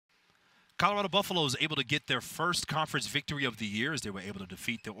Colorado Buffaloes able to get their first conference victory of the year as they were able to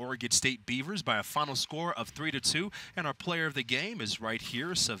defeat the Oregon State Beavers by a final score of 3-2. And our player of the game is right here,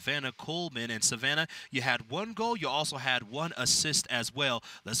 Civana Kuhlmann. And Civana, you had one goal. You also had one assist as well.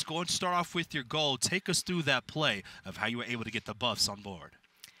 Let's go and start off with your goal. Take us through that play of how you were able to get the Buffs on board.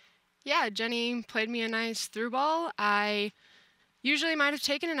 Yeah, Jenny played me a nice through ball. I usually might have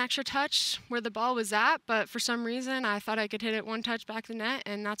taken an extra touch where the ball was at, but for some reason I thought I could hit it one touch back the net,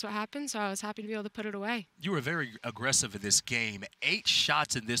 and that's what happened, so I was happy to be able to put it away. You were very aggressive in this game. 8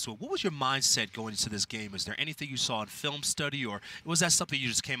 shots in this one. What was your mindset going into this game? Is there anything you saw in film study, or was that something you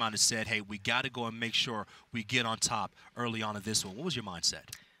just came out and said, hey, we got to go and make sure we get on top early on in this one? What was your mindset?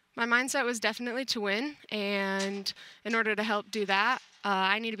 My mindset was definitely to win, and in order to help do that,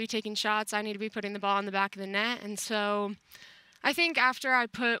 I need to be taking shots. I need to be putting the ball in the back of the net, and so I think after I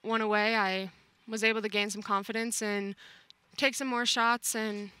put one away, I was able to gain some confidence and take some more shots,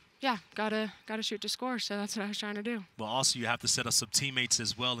 and yeah, gotta shoot to score. So that's what I was trying to do. Well, also you have to set up some teammates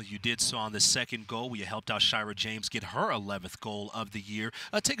as well, and you did so on the second goal where you helped out Shira James get her 11th goal of the year.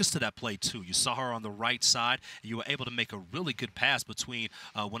 Take us to that play too. You saw her on the right side, and you were able to make a really good pass between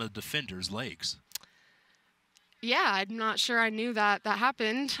one of the defenders' legs. Yeah, I'm not sure I knew that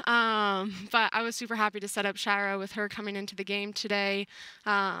happened, but I was super happy to set up Shira with her coming into the game today.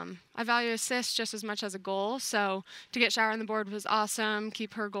 I value assists just as much as a goal, so to get Shira on the board was awesome,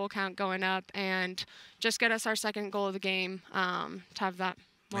 keep her goal count going up, and just get us our second goal of the game to have that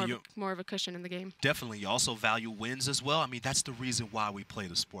more of a cushion in the game. Definitely. You also value wins as well. I mean, that's the reason why we play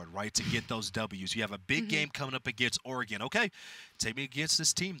the sport, right? To get those W's. You have a big game coming up against Oregon. Okay, take me against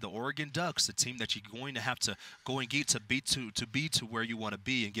this team, the Oregon Ducks, the team that you're going to have to go and get to be to where you want to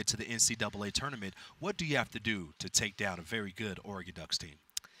be and get to the NCAA tournament. What do you have to do to take down a very good Oregon Ducks team?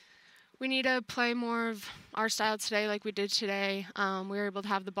 We need to play more of our style today like we did today. We were able to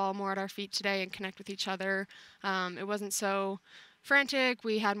have the ball more at our feet today and connect with each other. It wasn't so frantic.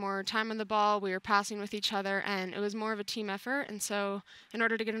 We had more time on the ball. We were passing with each other, and it was more of a team effort. And so in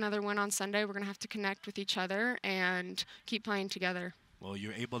order to get another win on Sunday, we're going to have to connect with each other and keep playing together. Well,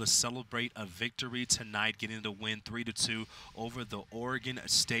 you're able to celebrate a victory tonight, getting the win 3-2 over the Oregon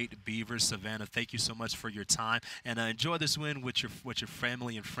State Beavers. Civana, thank you so much for your time, and enjoy this win with your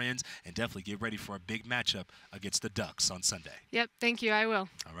family and friends, and definitely get ready for a big matchup against the Ducks on Sunday. Yep, thank you. I will.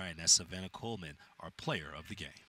 All right, that's Civana Kuhlmann, our player of the game.